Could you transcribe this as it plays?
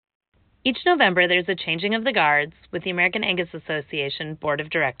Each November, there's a changing of the guards with the American Angus Association Board of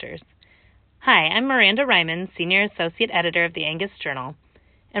Directors. Hi, I'm Miranda Ryman, Senior Associate Editor of the Angus Journal,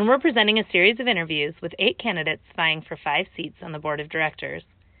 and we're presenting a series of interviews with 8 candidates vying for 5 seats on the Board of Directors.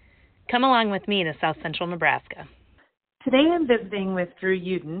 Come along with me to South Central Nebraska. Today I'm visiting with Drew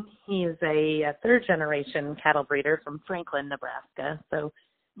Uden. He is a third-generation cattle breeder from Franklin, Nebraska. So,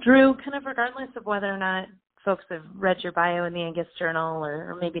 Drew, kind of regardless of whether or not folks have read your bio in the Angus Journal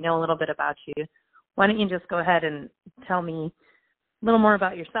or maybe know a little bit about you, why don't you just go ahead and tell me a little more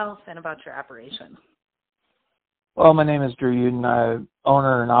about yourself and about your operation? Well, my name is Drew Uden. I'm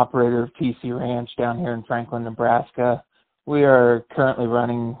owner and operator of TC Ranch down here in Franklin, Nebraska. We are currently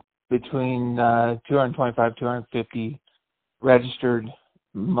running between 225, 250 registered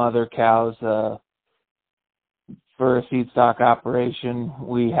mother cows for a feedstock operation.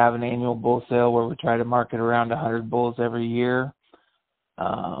 We have an annual bull sale where we try to market around 100 bulls every year.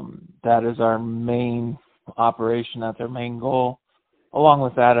 That is our main operation. That's our main goal. Along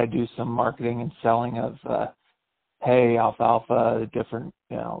with that, I do some marketing and selling of hay, alfalfa, different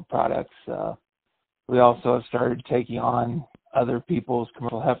products. We also have started taking on other people's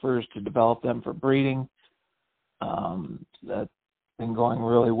commercial heifers to develop them for breeding. That's been going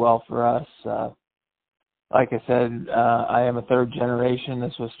really well for us. Like I said, I am a third generation.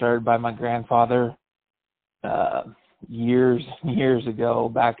 This was started by my grandfather years ago,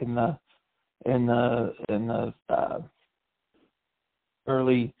 back in the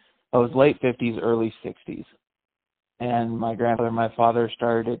late 50s, early 60s. And my grandfather and my father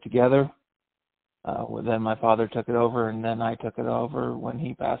started it together. Then my father took it over, and then I took it over when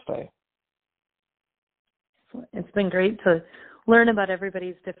he passed away. It's been great to learn about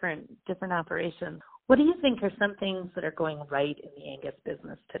everybody's different operations. What do you think are some things that are going right in the Angus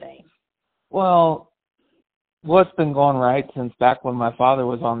business today? Well, what's been going right since back when my father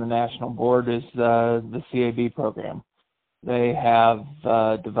was on the national board is the CAB program. They have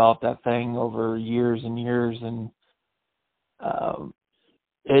developed that thing over years and years, and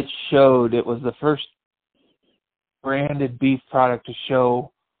it showed. It was the first branded beef product to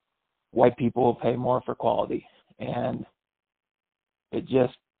show why people will pay more for quality, and it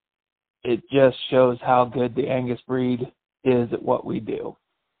just shows how good the Angus breed is at what we do.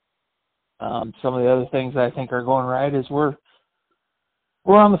 Some of the other things I think are going right is we're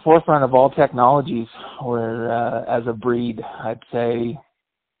on the forefront of all technologies. We're as a breed, I'd say,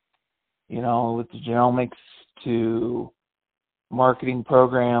 with the genomics to marketing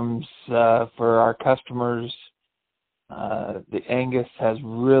programs for our customers. The Angus has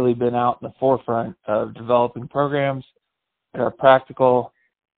really been out in the forefront of developing programs that are practical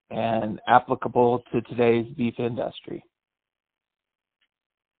and applicable to today's beef industry.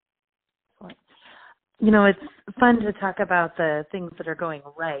 It's fun to talk about the things that are going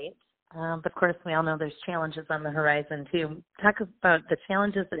right, but of course we all know there's challenges on the horizon too. Talk about the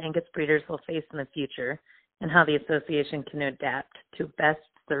challenges that Angus breeders will face in the future and how the association can adapt to best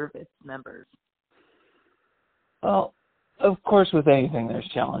serve its members. Well, of course, with anything there's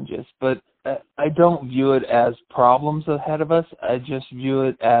challenges, but I don't view it as problems ahead of us. I just view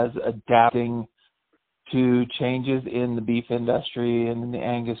it as adapting to changes in the beef industry and in the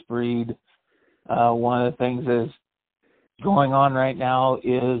Angus breed. One of the things that is going on right now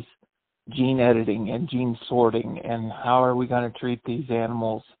is gene editing and gene sorting, and how are we going to treat these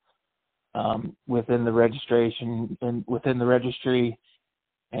animals within the registration and within the registry,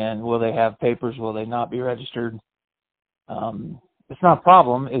 and will they have papers, will they not be registered? It's not a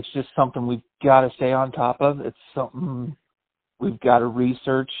problem. It's just something we've got to stay on top of. It's something we've got to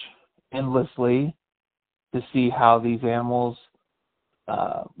research endlessly to see how these animals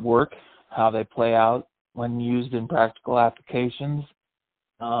work, how they play out when used in practical applications,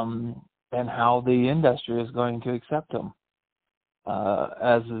 and how the industry is going to accept them.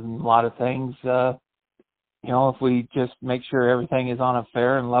 As in a lot of things, if we just make sure everything is on a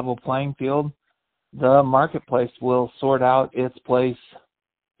fair and level playing field, the marketplace will sort out its place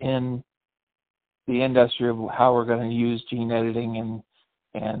in the industry of how we're going to use gene editing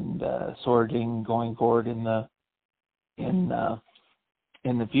and sorting going forward in the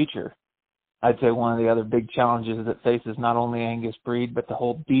future. I'd say one of the other big challenges that faces not only Angus breed but the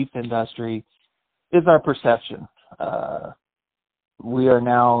whole beef industry is our perception. We are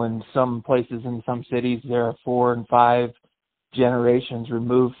now in some places, in some cities, there are 4 and 5 generations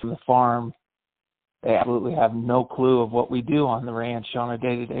removed from the farm. They absolutely have no clue of what we do on the ranch on a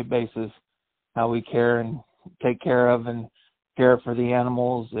day-to-day basis, how we care and take care of and care for the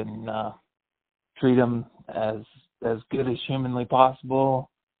animals and treat them as good as humanly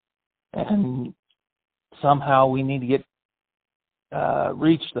possible. And somehow we need to get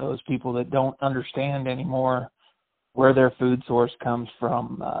reach those people that don't understand anymore where their food source comes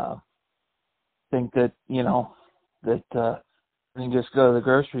from. Think that, that we can just go to the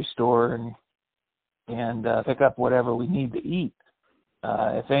grocery store and pick up whatever we need to eat.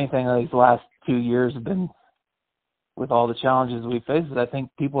 If anything, these last 2 years have been, with all the challenges we face, I think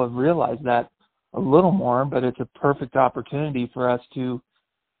people have realized that a little more, but it's a perfect opportunity for us to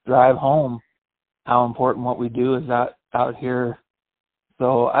drive home how important what we do is out here.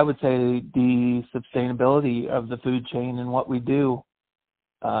 So I would say the sustainability of the food chain and what we do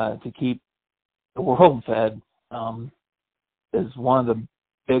to keep the world fed is one of the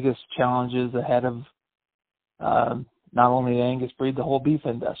biggest challenges ahead of not only the Angus breed, the whole beef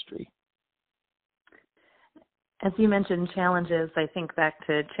industry. As you mentioned challenges, I think back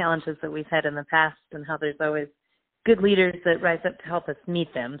to challenges that we've had in the past and how there's always good leaders that rise up to help us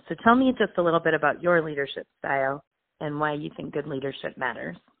meet them. So tell me just a little bit about your leadership style and why you think good leadership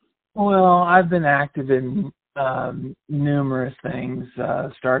matters. Well, I've been active in numerous things,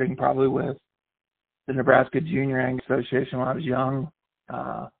 starting probably with the Nebraska Junior Angus Association when I was young.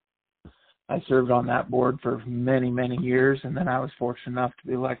 I served on that board for many, many years, and then I was fortunate enough to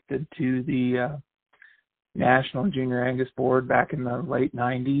be elected to the National Junior Angus Board back in the late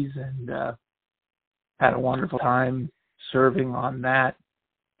 90s, and had a wonderful time serving on that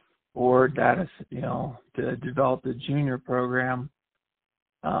board. That is, to develop the junior program.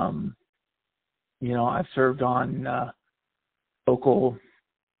 I've served on local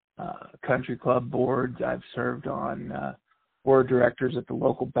country club boards. I've served on board directors at the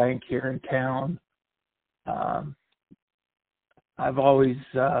local bank here in town. I've always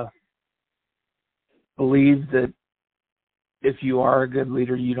believed that if you are a good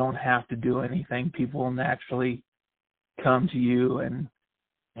leader, you don't have to do anything. People will naturally come to you, and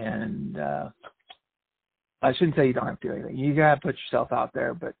I shouldn't say you don't have to do anything. You got to put yourself out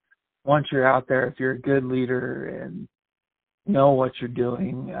there, but once you're out there, if you're a good leader and know what you're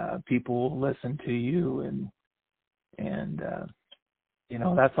doing, people will listen to you, and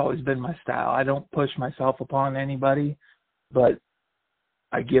that's always been my style. I don't push myself upon anybody, but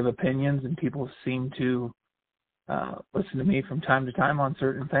I give opinions, and people seem to listen to me from time to time on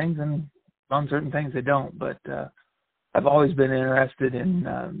certain things, and on certain things they don't. But I've always been interested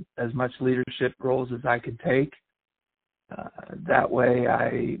in as much leadership roles as I could take. That way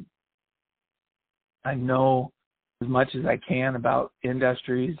I know as much as I can about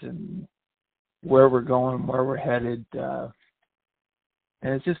industries and where we're going, where we're headed. And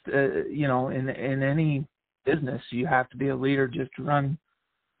it's just, in any business, you have to be a leader just to run,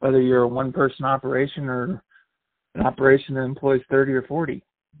 whether you're a one-person operation or an operation that employs 30 or 40.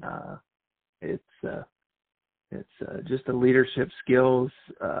 It's just a leadership skills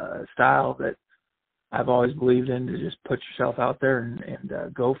style that I've always believed in, to just put yourself out there and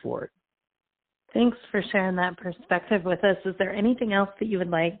go for it. Thanks for sharing that perspective with us. Is there anything else that you would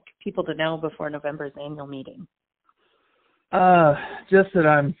like people to know before November's annual meeting? Just that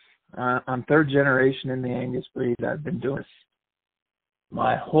I'm third generation in the Angus breed. I've been doing this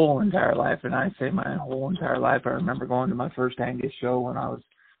my whole entire life, and I say my whole entire life. I remember going to my first Angus show when I was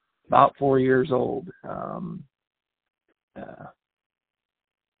about 4 years old.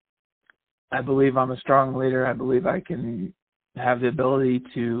 I believe I'm a strong leader. I believe I can have the ability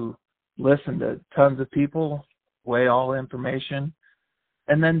to listen to tons of people, weigh all information,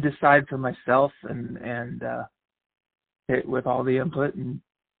 and then decide for myself and with all the input, and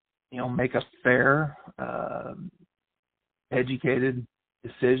make a fair, educated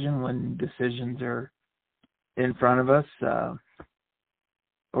decision when decisions are in front of us.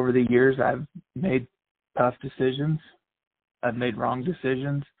 Over the years, I've made tough decisions. I've made wrong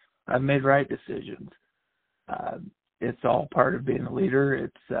decisions. I've made right decisions. It's all part of being a leader.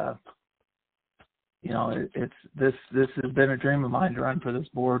 It's this has been a dream of mine to run for this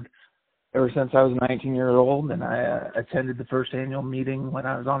board ever since I was 19 years old, and I attended the first annual meeting when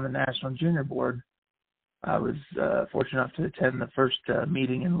I was on the National Junior Board. I was fortunate enough to attend the first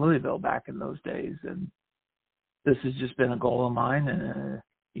meeting in Louisville back in those days, and this has just been a goal of mine, and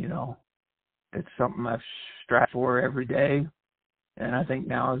it's something I've strived for every day, and I think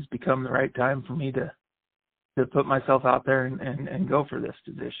now has become the right time for me to put myself out there and go for this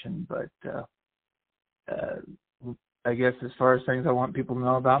position. But I guess as far as things I want people to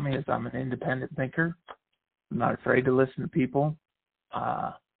know about me is I'm an independent thinker. I'm not afraid to listen to people.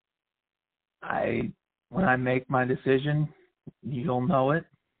 When I make my decision, you'll know it.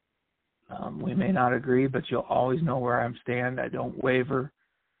 We may not agree, but you'll always know where I stand. I don't waver.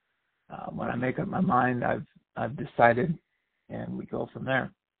 When I make up my mind, I've decided, and we go from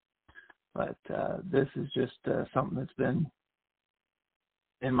there. But this is just something that's been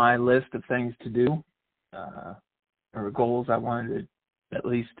in my list of things to do, or goals I wanted to at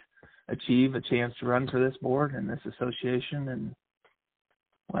least achieve, a chance to run for this board and this association. And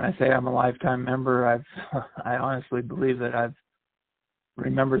when I say I'm a lifetime member, I honestly believe that I've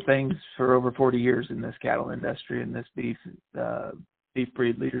remembered things for over 40 years in this cattle industry and this beef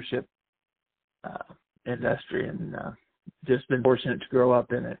breed leadership industry, and just been fortunate to grow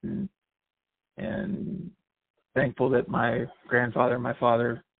up in it, and thankful that my grandfather and my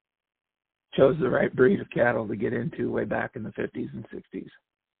father chose the right breed of cattle to get into way back in the 50s and 60s.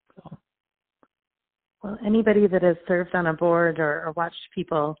 So. Well, anybody that has served on a board or watched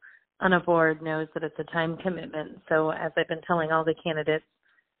people on a board knows that it's a time commitment. So as I've been telling all the candidates,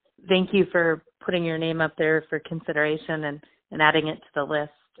 thank you for putting your name up there for consideration and adding it to the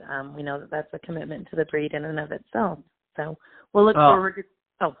list. We know that that's a commitment to the breed in and of itself. So we'll look forward to...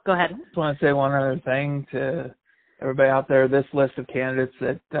 Oh, go ahead. I just want to say one other thing to everybody out there. This list of candidates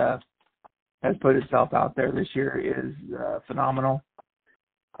that has put itself out there this year is phenomenal.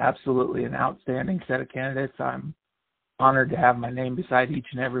 Absolutely an outstanding set of candidates. I'm honored to have my name beside each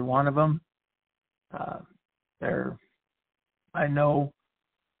and every one of them. I know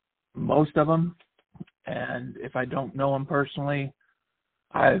most of them, and if I don't know them personally,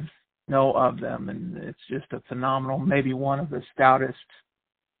 I know of them, and it's just a phenomenal, maybe one of the stoutest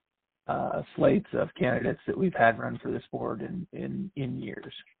slates of candidates that we've had run for this board in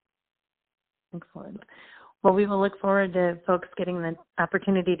years. Excellent. Well, we will look forward to folks getting the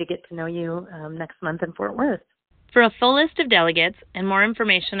opportunity to get to know you next month in Fort Worth. For a full list of delegates and more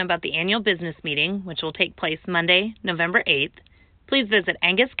information about the annual business meeting, which will take place Monday, November 8th, please visit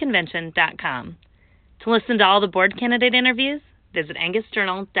angusconvention.com. To listen to all the board candidate interviews, visit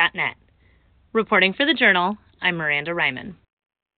angusjournal.net. Reporting for the Journal, I'm Miranda Ryman.